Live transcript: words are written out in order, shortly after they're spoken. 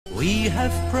We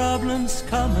have problems,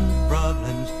 common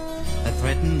problems, that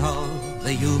threaten all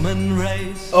the human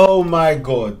race. Oh my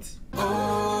God.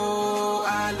 Oh,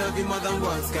 I love you more than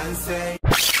words can say.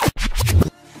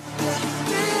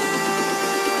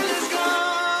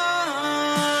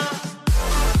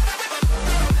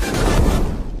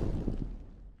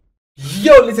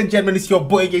 Yo, ladies and gentlemen, it's your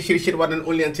boy again, Shae, one and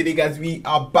only, and today, guys, we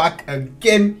are back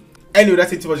again. Anyway,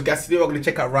 that's it too much, guys. Today we're gonna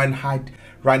check out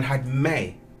Reinhard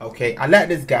Mey. Okay, I like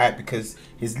this guy because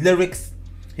his lyrics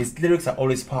are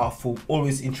always powerful,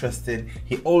 always interesting.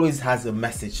 He always has a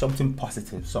message, something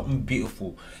positive, something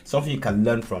beautiful, something you can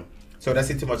learn from. So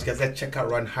that's it too much, guys. Let's check out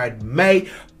Reinhard Mey.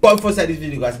 But before I start this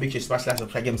video, guys, make sure you smash like,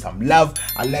 subscribe, give him some love,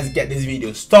 and let's get this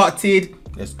video started.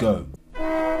 Let's go.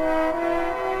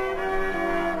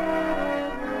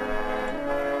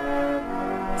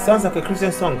 Sounds like a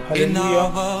Christian song. Hallelujah. In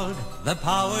our world, the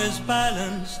power is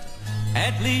balanced.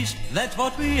 At least that's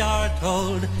what we are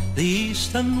told. The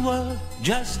Eastern world,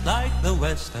 just like the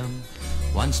Western,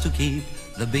 wants to keep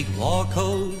the big war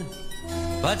cold.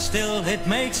 But still it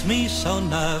makes me so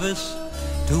nervous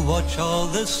to watch all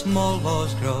the small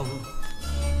wars grow.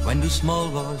 When do small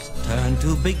wars turn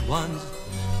to big ones?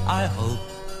 I hope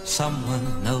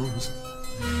someone knows.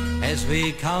 As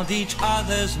we count each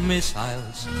other's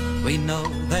missiles, we know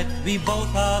that we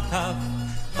both are tough.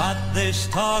 But this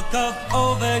talk of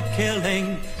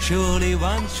overkilling, surely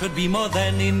once should be more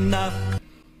than enough.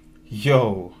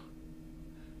 Yo,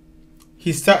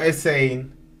 he started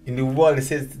saying in the world they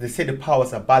say the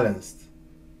powers are balanced,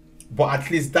 but at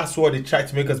least that's what they try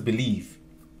to make us believe.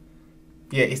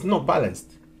 Yeah, it's not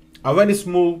balanced. And when the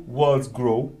small worlds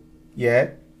grow, yeah,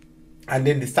 and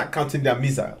then they start counting their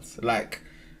missiles, like,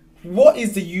 what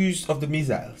is the use of the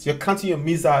missiles? You're counting your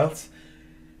missiles.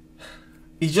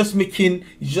 It's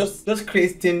just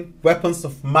creating weapons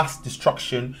of mass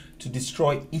destruction to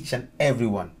destroy each and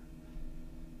everyone.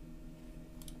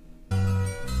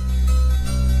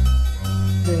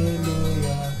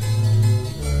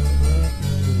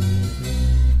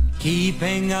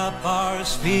 Keeping up our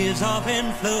spheres of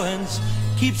influence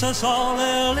keeps us all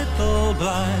a little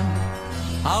blind.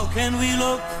 How can we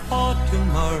look for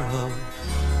tomorrow,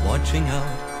 watching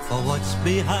out for what's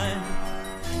behind?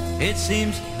 It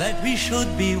seems that we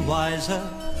should be wiser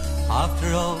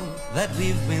after all that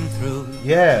we've been through.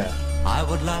 Yeah. I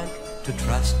would like to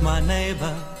trust my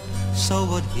neighbor, so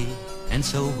would he and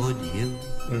so would you.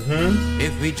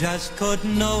 If we just could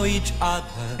know each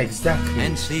other, exactly,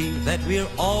 and see that we're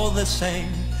all the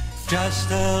same, just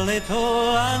a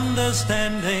little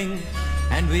understanding,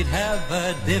 and we'd have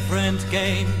a different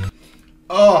game.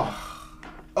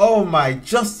 Oh my,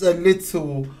 just a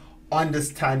little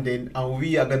understanding and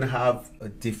we are gonna have a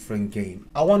different game.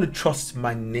 I want to trust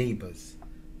my neighbors.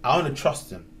 I want to trust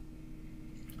them.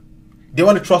 They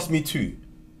want to trust me too.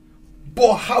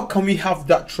 But how can we have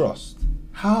that trust?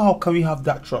 How can we have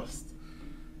that trust?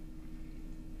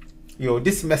 Yo,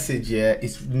 this message here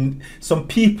is, some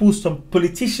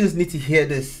politicians need to hear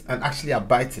this and actually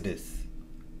abide to this.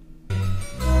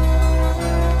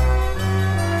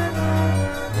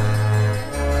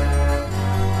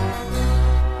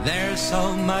 There's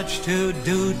so much to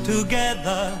do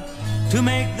together to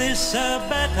make this a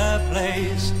better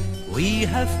place. We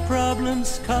have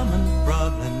problems, common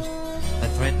problems, that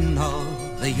threaten all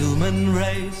the human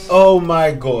race. Oh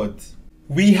my God.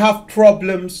 We have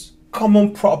problems,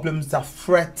 common problems that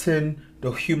threaten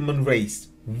the human race.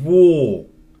 War.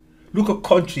 Look at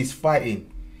countries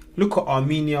fighting. Look at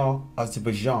Armenia,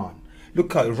 Azerbaijan.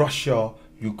 Look at Russia,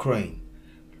 Ukraine.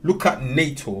 Look at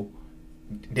NATO,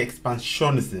 the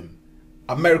expansionism.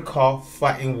 America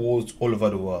fighting wars all over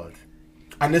the world.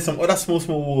 And then some other small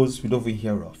wars we don't even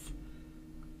hear of.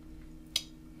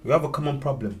 We have a common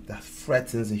problem that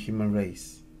threatens the human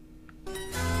race.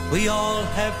 We all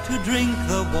have to drink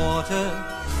the water.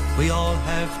 We all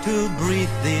have to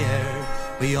breathe the air.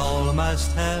 We all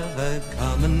must have a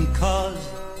common cause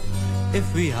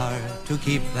if we are to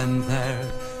keep them there.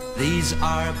 These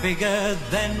are bigger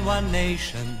than one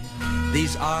nation.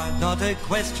 These are not a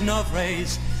question of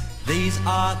race. These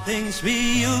are things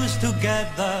we use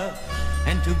together,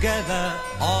 and together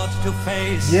ought to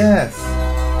face. Yes.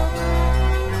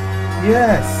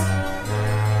 Yes.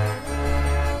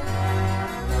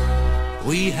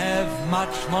 We have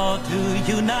much more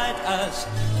to unite us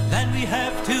than we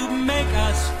have to make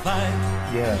us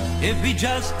fight. Yeah. If we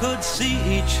just could see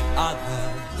each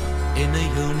other in a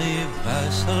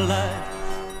universal light,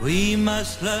 we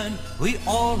must learn we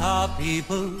all are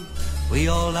people. We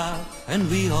all laugh and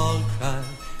we all cry,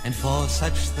 and for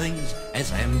such things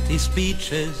as empty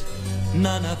speeches,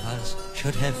 none of us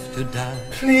should have to die.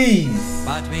 Please.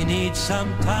 But we need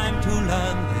some time to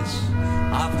learn this.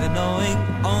 knowing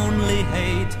only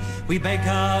hate. We beg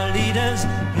our leaders,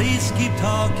 please keep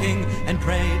talking and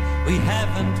pray. We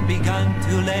haven't begun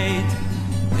too late.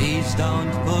 Please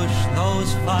don't push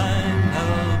those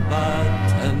final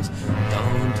buttons.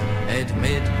 Don't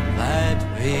admit that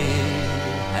we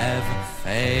have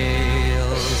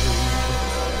failed.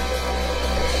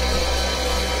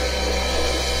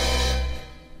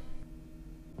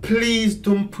 Please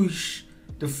don't push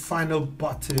the final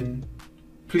button.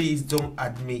 Please don't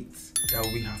admit that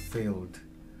we have failed.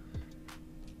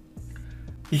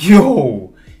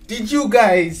 Yo, did you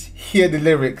guys hear the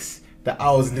lyrics that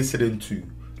I was listening to?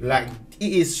 Like,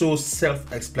 it is so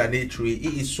self-explanatory,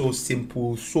 it is so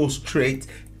simple, so straight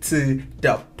to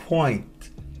the point.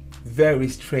 Very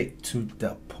straight to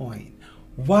the point.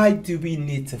 Why do we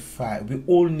need to fight? We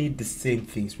all need the same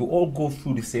things. We all go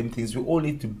through the same things. We all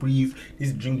need to breathe, we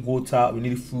need to drink water, we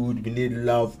need food, we need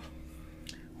love.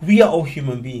 We are all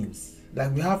human beings.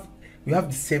 Like, we have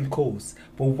the same cause.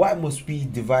 But why must we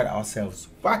divide ourselves?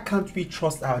 Why can't we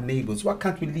trust our neighbors? Why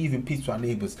can't we live in peace with our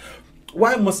neighbors?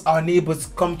 Why must our neighbors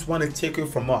come to want to take away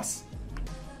from us?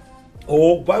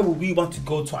 Or why would we want to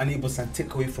go to our neighbors and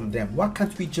take away from them? Why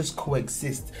can't we just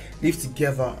coexist, live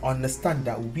together, understand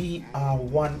that we are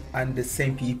one and the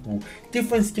same people?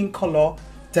 Different skin color,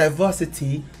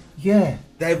 diversity. Yeah,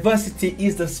 diversity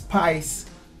is the spice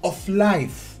of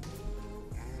life.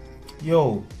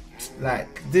 Yo,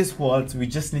 like, this world, we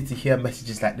just need to hear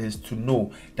messages like this to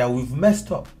know that we've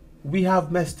messed up. We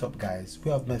have messed up, guys. We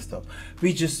have messed up.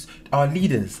 Our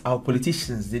leaders, our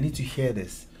politicians, they need to hear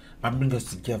this and bring us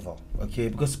together, okay?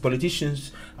 Because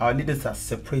politicians, our leaders are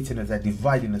separating us, are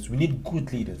dividing us. We need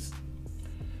good leaders.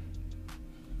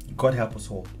 God help us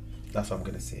all. That's what I'm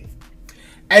gonna say.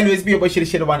 Anyways, be about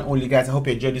Shae the one only, guys. I hope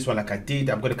you enjoyed this one like I did.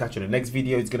 I'm gonna catch you in the next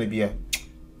video. It's gonna be a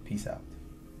peace out.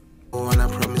 Oh, and I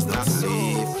promise not to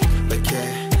leave. But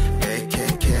care.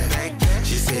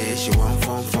 She said she want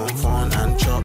phone.